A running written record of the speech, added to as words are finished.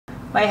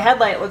My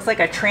headlight looks like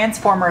a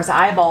Transformer's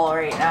eyeball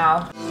right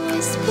now.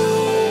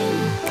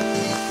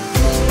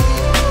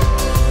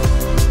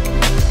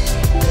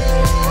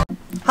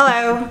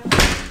 Hello!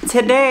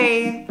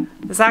 Today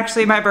is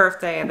actually my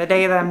birthday, the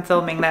day that I'm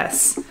filming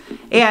this.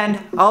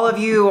 And all of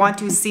you want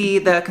to see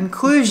the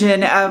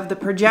conclusion of the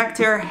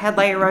projector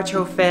headlight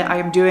retrofit I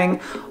am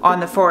doing on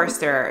the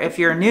Forester. If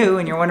you're new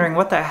and you're wondering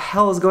what the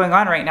hell is going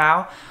on right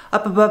now,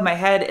 up above my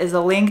head is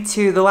a link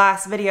to the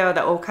last video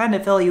that will kind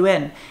of fill you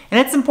in. And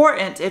it's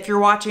important if you're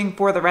watching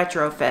for the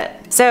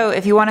retrofit. So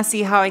if you want to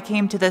see how I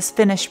came to this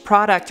finished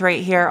product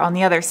right here on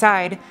the other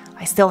side,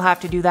 I still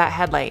have to do that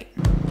headlight.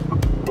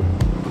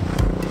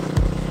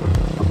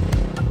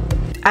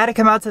 I had to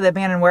come out to the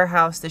abandoned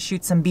warehouse to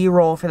shoot some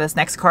B-roll for this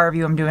next car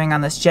review I'm doing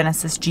on this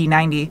Genesis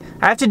G90.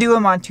 I have to do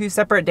them on 2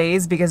 separate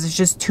days because it's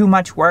just too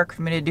much work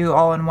for me to do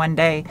all in one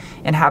day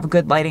and have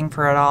good lighting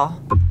for it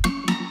all.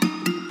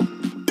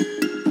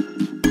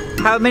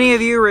 How many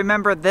of you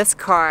remember this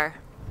car?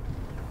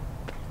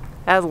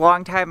 That was a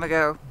long time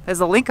ago. There's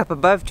a link up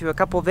above to a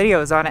couple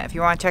videos on it if you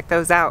want to check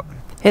those out.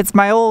 It's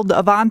my old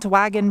Avant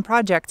wagon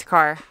project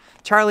car.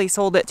 Charlie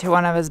sold it to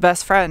one of his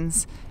best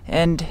friends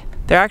and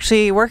they're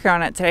actually working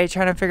on it today,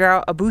 trying to figure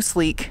out a boost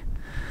leak.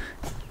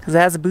 Because it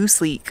has a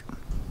boost leak.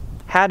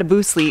 Had a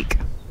boost leak.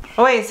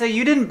 Oh wait, so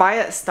you didn't buy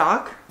it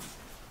stock?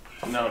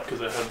 No,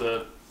 because it had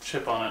the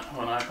chip on it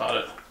when I bought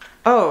it.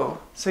 Oh,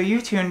 so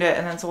you tuned it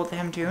and then sold it to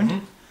him tuned?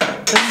 Mm-hmm.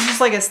 This is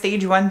just like a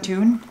stage 1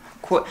 tune?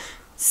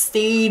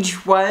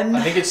 Stage 1?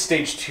 I think it's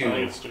stage 2. I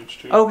think it's stage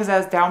 2. Oh, because it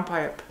has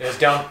downpipe. It has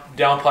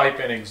downpipe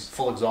and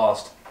full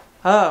exhaust.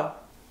 Oh.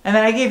 And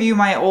then I gave you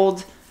my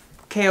old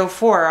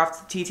KO4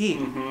 off the TT.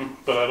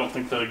 But I don't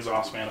think the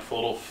exhaust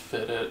manifold will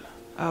fit it.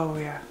 Oh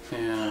yeah.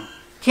 Yeah.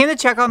 Came to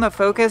check on the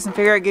Focus and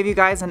figure I'd give you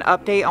guys an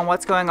update on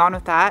what's going on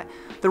with that.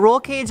 The roll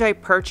cage I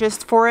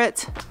purchased for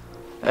it,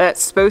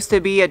 it's supposed to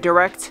be a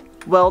direct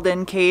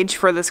weld-in cage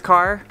for this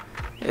car.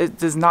 It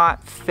does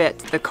not fit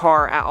the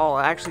car at all.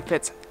 It actually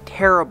fits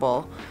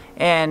terrible.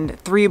 And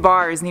 3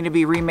 bars need to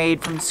be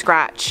remade from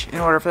scratch in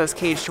order for this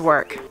cage to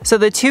work. So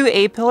the 2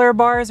 A-pillar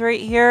bars right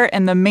here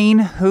and the main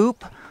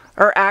hoop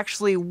are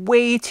actually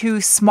way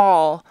too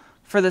small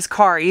for this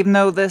car, even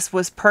though this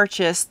was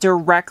purchased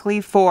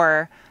directly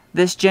for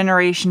this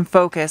generation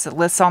Focus. It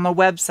lists on the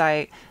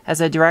website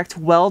as a direct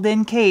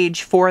weld-in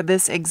cage for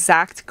this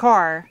exact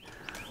car,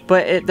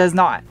 but it does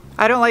not.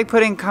 I don't like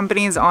putting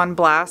companies on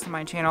blast on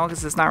my channel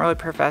because it's not really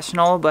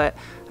professional, but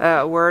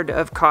a word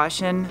of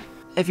caution.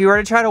 If you were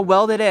to try to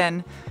weld it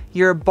in,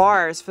 your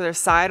bars for the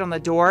side on the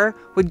door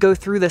would go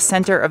through the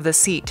center of the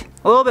seat.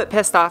 A little bit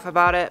pissed off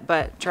about it,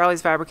 but Charlie's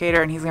a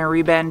fabricator and he's gonna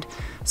rebend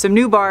some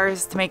new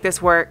bars to make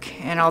this work,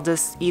 and I'll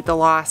just eat the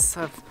loss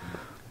of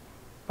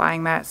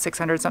buying that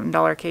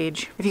 $600-something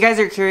cage. If you guys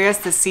are curious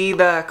to see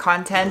the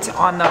content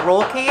on the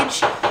roll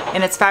cage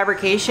and its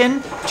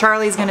fabrication,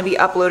 Charlie's gonna be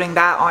uploading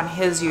that on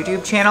his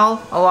YouTube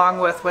channel, along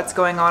with what's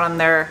going on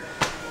their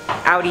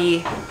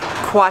Audi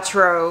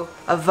Quattro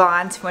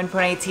Avant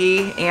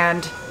 1.8T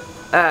and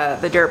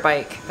the dirt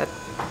bike that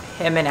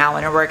him and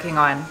Alan are working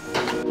on.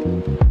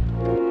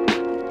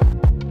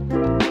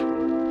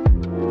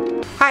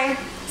 Hi,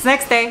 it's the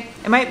next day.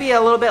 It might be a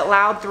little bit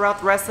loud throughout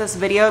the rest of this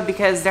video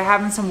because they're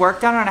having some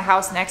work done on a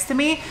house next to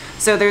me.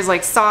 So there's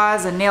like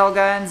saws and nail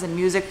guns and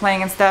music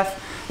playing and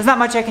stuff. There's not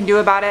much I can do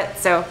about it,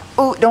 so.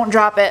 Oh, don't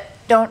drop it.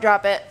 Don't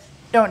drop it.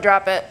 Don't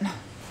drop it.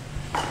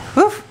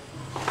 Whew.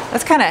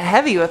 That's kind of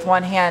heavy with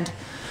one hand.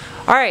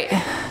 All right.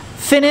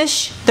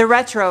 Finish the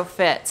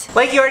retrofit.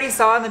 Like you already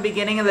saw in the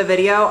beginning of the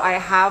video, I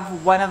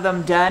have one of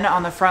them done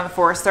on the front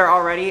Forester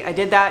already. I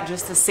did that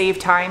just to save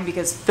time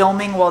because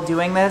filming while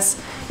doing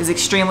this is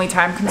extremely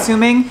time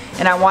consuming,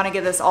 and I want to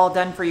get this all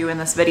done for you in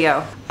this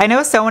video. I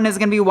know someone is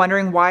going to be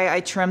wondering why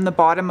I trimmed the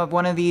bottom of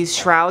one of these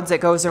shrouds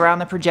that goes around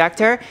the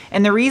projector,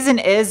 and the reason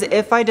is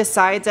if I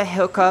decide to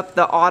hook up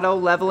the auto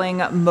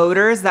leveling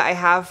motors that I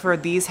have for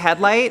these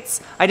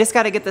headlights, I just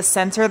got to get the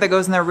sensor that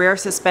goes in the rear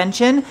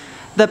suspension.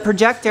 The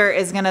projector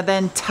is gonna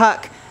then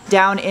tuck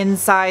down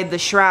inside the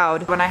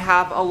shroud when I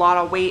have a lot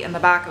of weight in the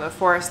back of the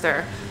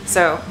Forester.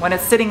 So when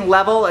it's sitting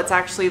level, it's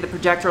actually, the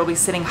projector will be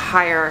sitting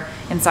higher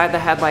inside the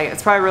headlight.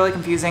 It's probably really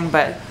confusing,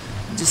 but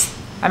just,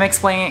 I'm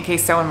explaining it in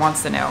case someone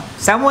wants to know.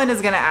 Someone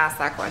is gonna ask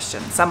that question,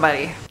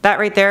 somebody. That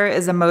right there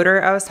is a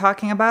motor I was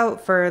talking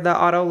about for the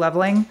auto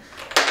leveling.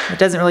 It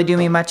doesn't really do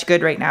me much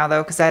good right now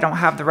though, because I don't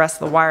have the rest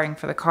of the wiring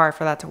for the car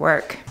for that to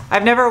work.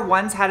 I've never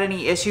once had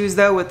any issues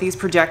though with these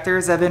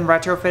projectors. I've been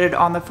retrofitted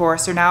on the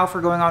Forester now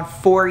for going on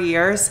 4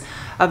 years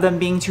of them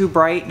being too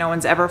bright. No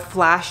one's ever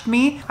flashed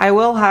me. I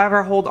will,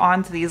 however, hold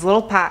on to these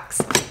little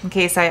packs in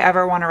case I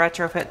ever want to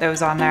retrofit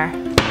those on there.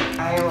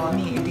 I will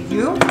need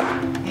you,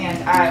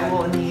 and I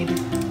will need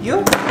you,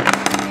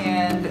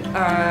 and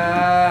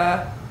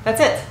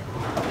that's it.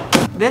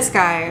 This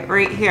guy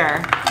right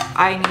here,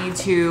 I need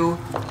to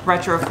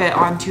retrofit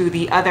onto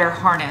the other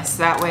harness.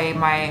 That way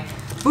my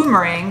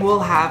Boomerang will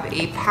have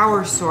a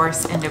power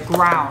source into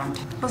ground.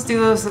 Let's do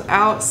those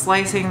without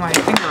slicing my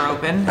finger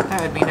open.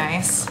 That would be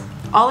nice.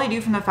 All I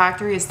do from the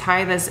factory is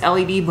tie this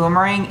LED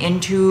boomerang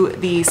into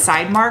the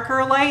side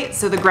marker light.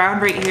 So the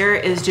ground right here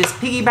is just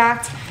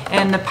piggybacked,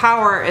 and the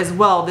power as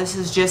well. This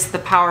is just the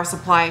power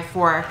supply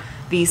for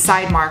the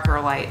side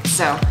marker light.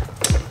 So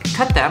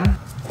cut them.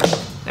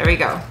 There we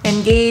go.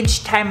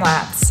 Engage time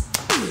lapse.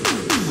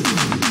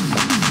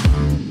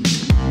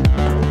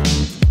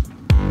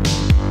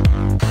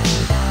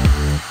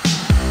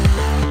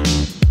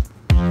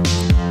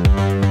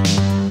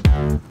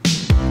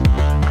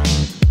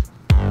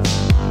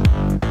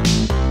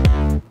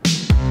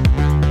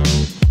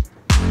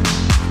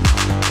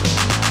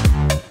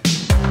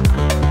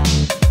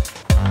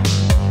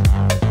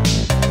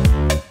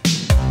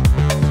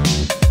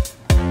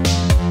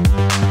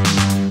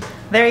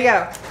 There you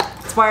go.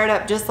 It's wired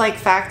up just like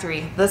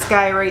factory. This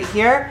guy right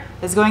here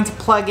is going to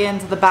plug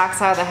into the back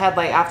side of the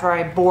headlight after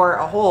I bore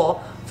a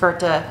hole for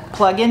it to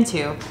plug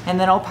into, and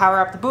then it'll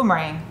power up the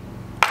boomerang.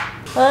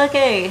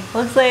 Okay,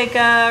 looks like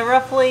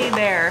roughly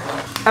there.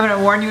 I'm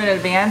gonna warn you in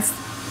advance,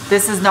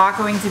 this is not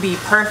going to be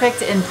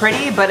perfect and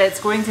pretty, but it's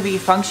going to be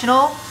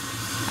functional.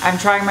 I'm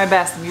trying my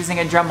best. I'm using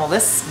a Dremel.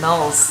 This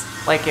smells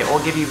like it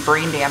will give you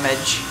brain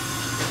damage.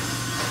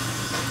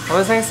 What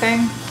was I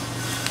saying?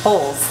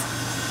 Holes.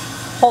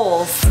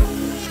 Holes.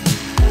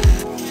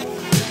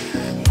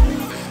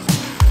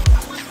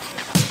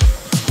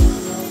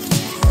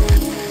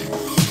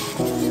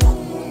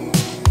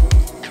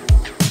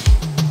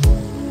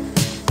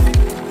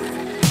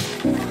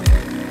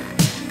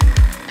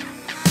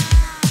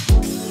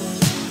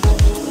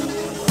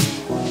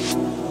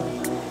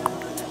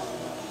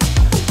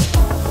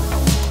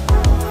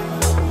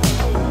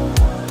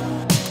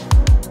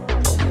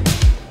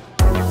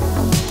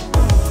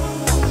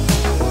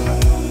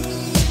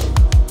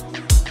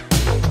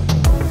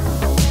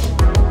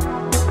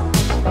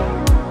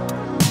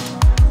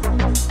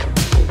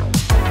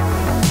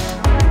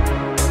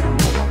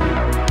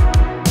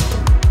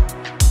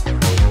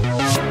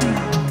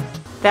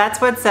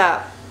 That's what's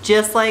up.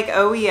 Just like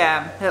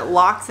OEM, it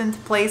locks into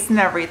place and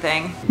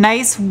everything.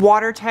 Nice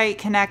watertight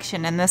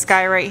connection, and this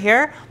guy right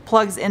here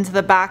plugs into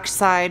the back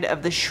side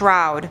of the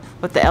shroud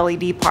with the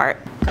LED part.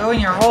 Go in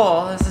your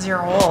hole. This is your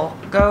hole.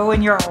 Go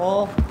in your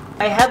hole.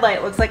 My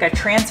headlight looks like a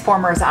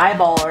Transformer's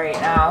eyeball right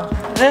now.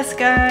 This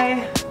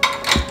guy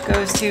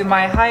goes to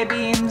my high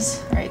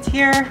beams right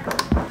here.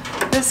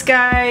 This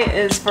guy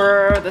is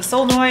for the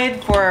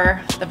solenoid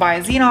for the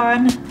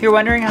bi-xenon. If you're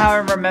wondering how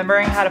I'm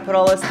remembering how to put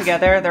all this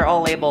together, they're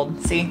all labeled.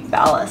 See,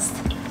 ballast.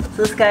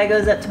 So this guy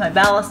goes up to my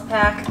ballast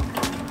pack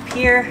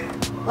here.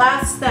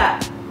 Last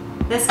step,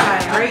 this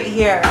guy right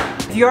here.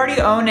 If you already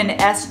own an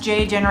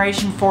SJ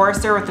Generation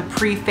Forester with the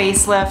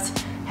pre-facelift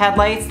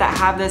headlights that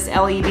have this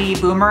LED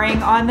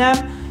boomerang on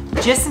them,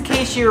 just in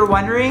case you were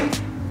wondering,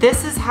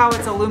 this is how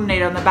it's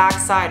illuminated on the back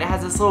side. It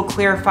has this little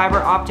clear fiber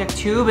optic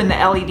tube, and the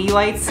LED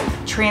lights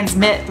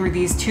transmit through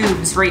these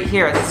tubes right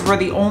here. This is where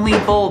the only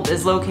bulb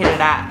is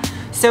located at.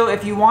 So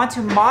if you want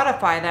to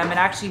modify them and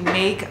actually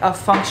make a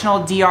functional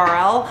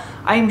DRL,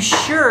 I'm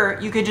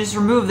sure you could just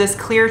remove this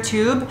clear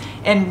tube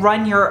and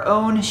run your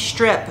own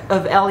strip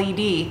of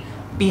LED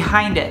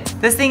behind it.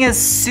 This thing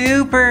is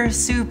super,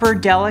 super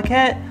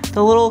delicate.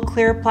 The little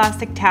clear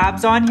plastic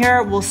tabs on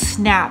here will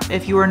snap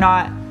if you are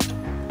not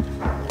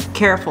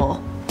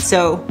careful.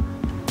 So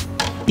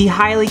be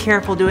highly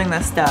careful doing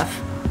this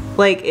stuff.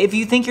 Like, if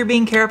you think you're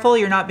being careful,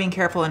 you're not being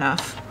careful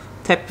enough.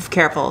 Type of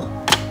careful.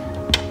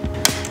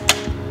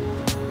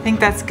 I think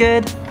that's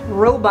good.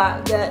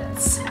 Robot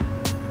guts.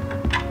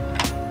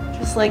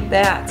 Just like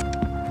that.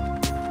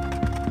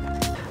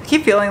 I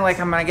keep feeling like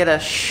I'm gonna get a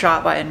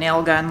shot by a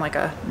nail gun, like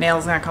a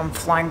nail's gonna come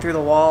flying through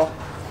the wall.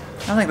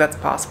 I don't think that's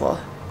possible.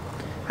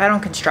 I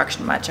don't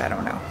construction much, I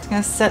don't know. I'm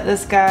gonna set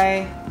this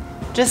guy.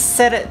 Just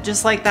set it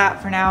just like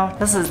that for now.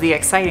 This is the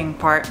exciting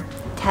part.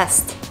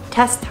 Test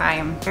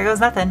time. Here goes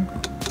nothing.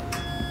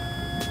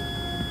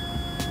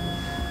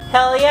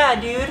 Hell yeah,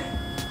 dude.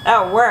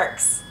 That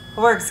works. It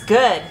works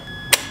good.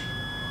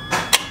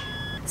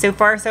 So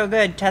far, so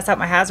good. Test out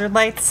my hazard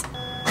lights.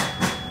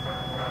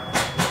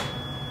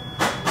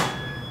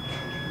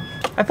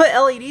 I put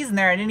LEDs in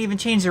there. I didn't even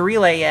change the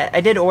relay yet. I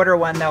did order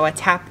one though, a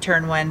tap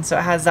turn one, so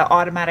it has the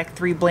automatic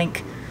 3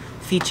 blink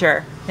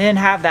feature. I didn't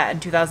have that in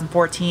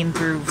 2014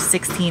 through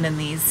 16 in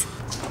these.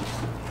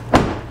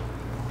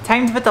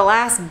 Time to put the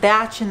last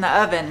batch in the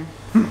oven.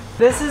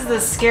 This is the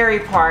scary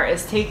part,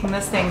 is taking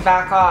this thing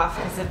back off,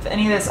 because if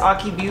any of this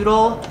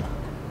Aki-butyl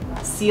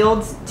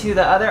sealed to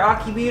the other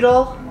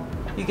Aki-butyl,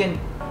 you can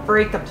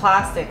break the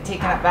plastic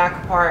taking it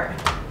back apart.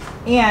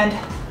 And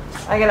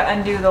I gotta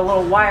undo the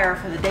little wire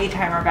for the day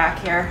timer back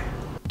here.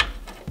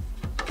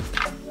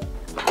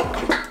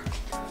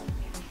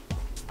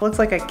 Looks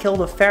like I killed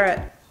a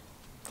ferret.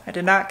 I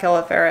did not kill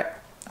a ferret.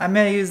 I'm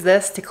gonna use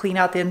this to clean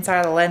out the inside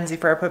of the lens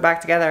before I put it back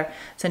together,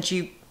 since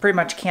you pretty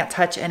much can't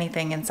touch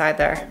anything inside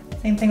there.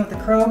 Same thing with the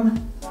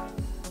chrome.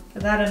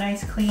 Give that a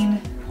nice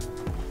clean.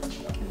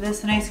 Give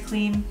this a nice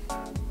clean.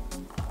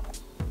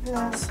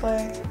 Just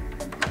like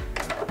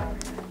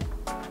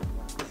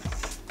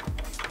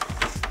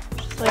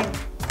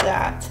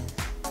that.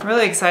 I'm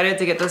really excited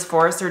to get this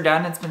Forester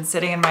done. It's been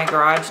sitting in my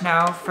garage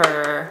now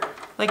for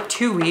like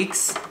 2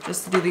 weeks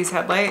just to do these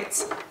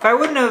headlights. If I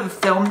wouldn't have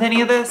filmed any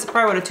of this, it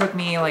probably would have took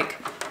me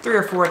like 3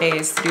 or 4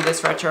 days to do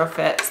this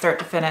retrofit, start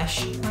to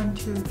finish. 1,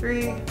 2,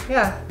 3,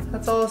 yeah,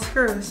 that's all the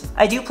screws.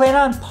 I do plan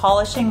on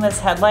polishing this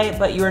headlight,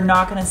 but you're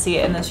not gonna see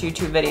it in this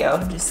YouTube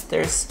video. Just,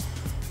 there's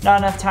not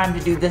enough time to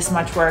do this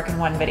much work in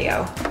one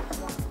video.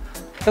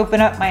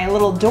 Open up my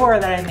little door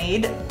that I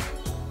made.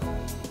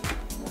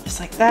 Just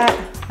like that,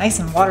 nice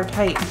and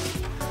watertight.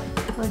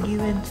 Plug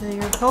you into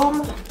your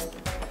home,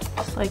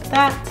 just like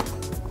that.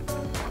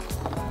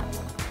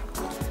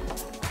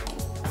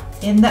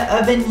 In the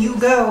oven you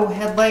go,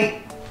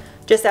 headlight.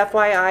 Just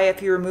FYI,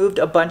 if you removed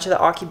a bunch of the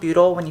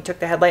occubutyl when you took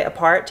the headlight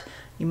apart,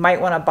 you might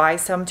want to buy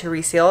some to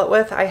reseal it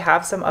with. I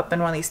have some up in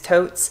one of these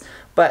totes,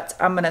 but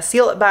I'm gonna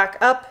seal it back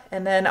up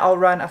and then I'll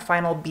run a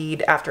final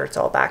bead after it's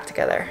all back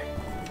together.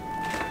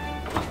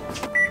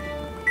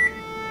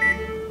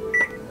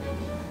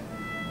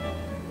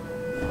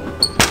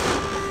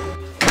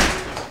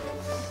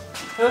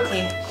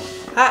 Okay,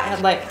 hot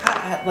headlight, hot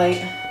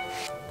headlight.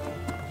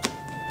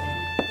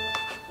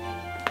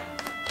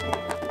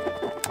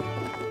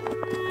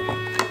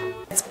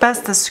 It's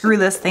best to screw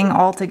this thing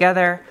all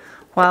together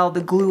while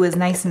the glue is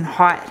nice and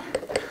hot,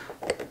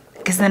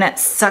 because then it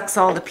sucks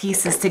all the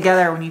pieces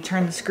together when you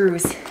turn the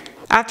screws.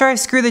 After I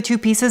screw the two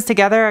pieces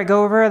together, I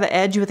go over the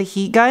edge with a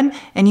heat gun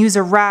and use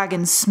a rag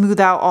and smooth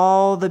out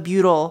all the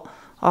butyl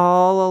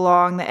all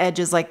along the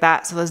edges like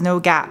that so there's no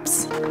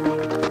gaps.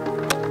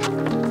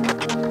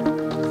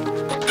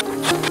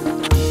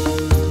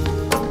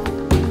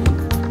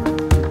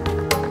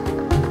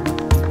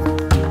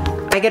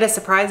 I get a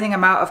surprising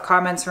amount of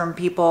comments from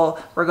people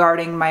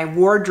regarding my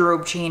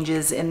wardrobe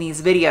changes in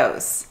these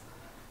videos.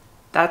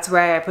 That's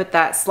why I put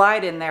that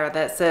slide in there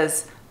that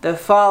says the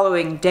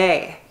following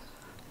day.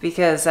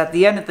 Because at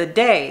the end of the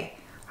day,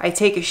 I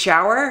take a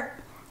shower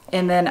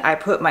and then I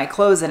put my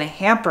clothes in a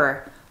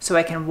hamper so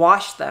I can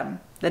wash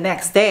them. The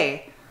next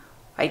day,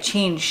 I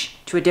change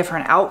to a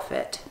different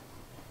outfit.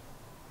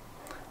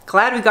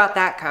 Glad we got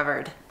that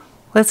covered.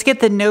 Let's get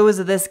the nose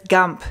of this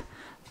gump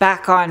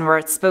back on where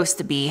it's supposed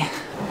to be.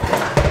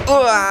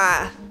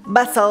 Ugh,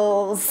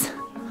 muscles.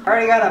 I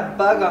already got a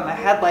bug on the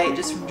headlight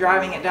just from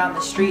driving it down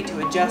the street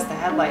to adjust the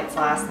headlights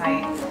last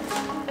night.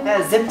 I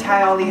gotta zip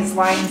tie all these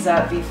lines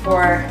up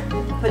before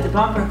I put the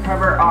bumper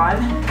cover on,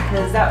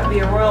 because that would be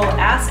a royal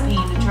ass pain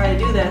to try to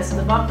do this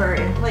with the bumper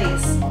in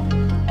place.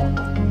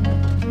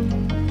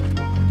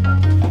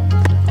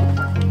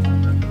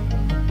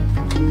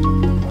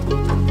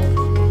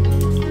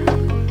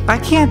 I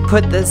can't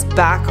put this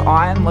back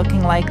on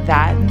looking like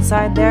that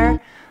inside there.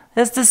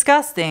 That's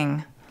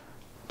disgusting.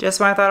 Just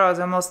when I thought I was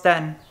almost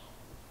done.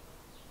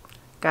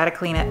 Gotta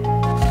clean it.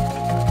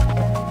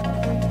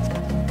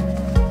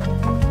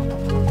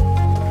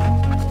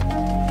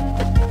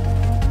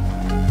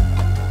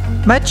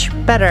 Much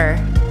better.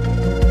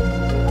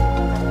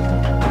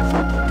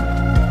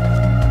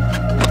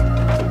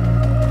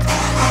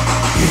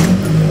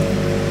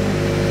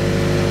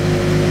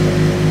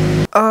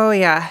 Oh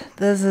yeah,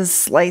 this is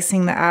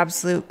slicing the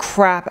absolute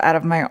crap out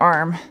of my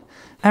arm.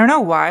 I don't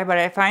know why, but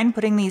I find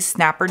putting these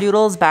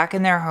snapperdoodles back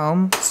in their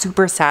home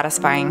super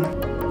satisfying.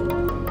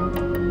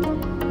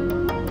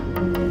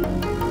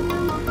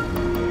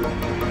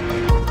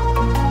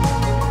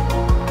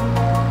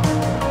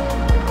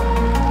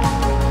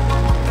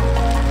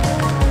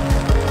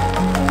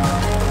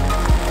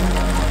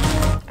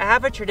 I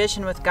have a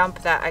tradition with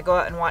Gump that I go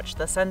out and watch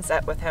the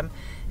sunset with him,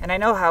 and I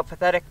know how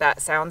pathetic that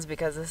sounds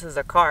because this is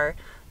a car,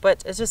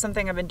 but it's just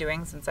something I've been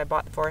doing since I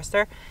bought the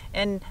Forester,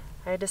 and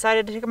I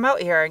decided to take him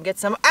out here and get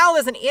some— ow,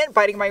 there's an ant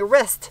biting my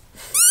wrist!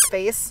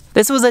 Face.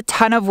 This was a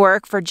ton of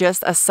work for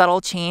just a subtle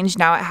change.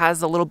 Now it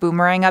has a little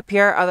boomerang up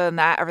here. Other than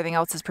that, everything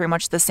else is pretty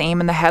much the same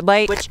in the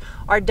headlight, which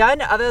are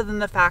done other than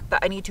the fact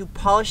that I need to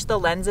polish the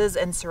lenses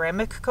and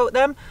ceramic coat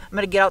them. I'm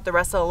gonna get out the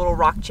rest of the little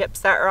rock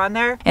chips that are on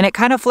there. And it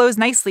kind of flows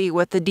nicely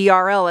with the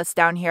DRL that's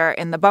down here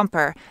in the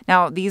bumper.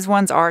 Now, these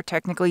ones are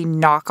technically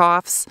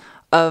knockoffs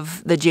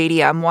of the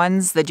JDM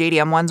ones. The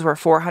JDM ones were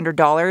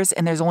 $400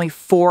 and there's only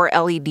 4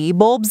 LED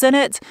bulbs in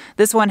it.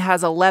 This one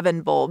has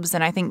 11 bulbs,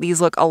 and I think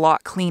these look a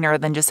lot cleaner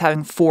than just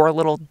having 4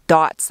 little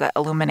dots that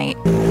illuminate.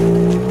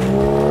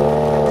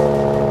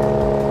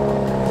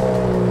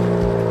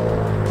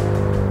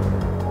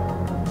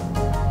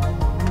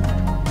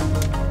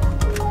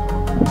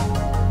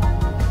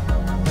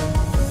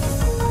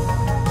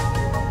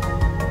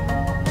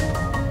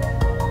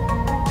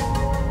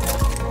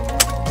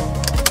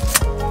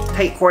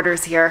 Tight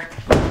quarters here.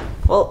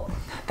 Well,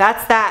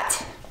 that's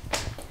that.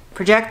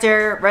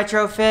 Projector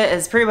retrofit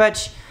is pretty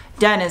much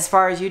done as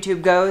far as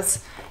YouTube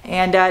goes.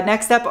 And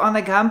next up on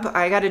the Gump,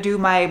 I got to do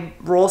my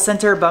roll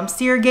center bump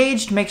steer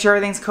gauge to make sure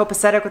everything's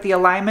copacetic with the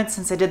alignment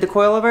since I did the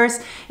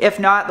coilovers. If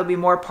not, there'll be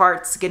more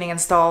parts getting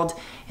installed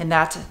in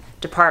that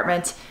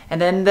department.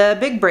 And then the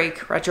big brake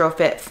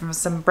retrofit from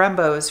some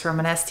Brembos from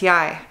an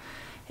STI.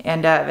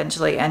 and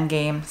eventually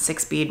endgame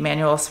 6-speed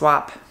manual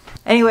swap.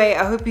 Anyway,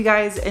 I hope you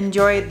guys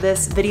enjoyed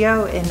this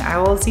video and I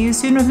will see you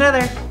soon with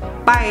another.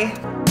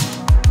 Bye.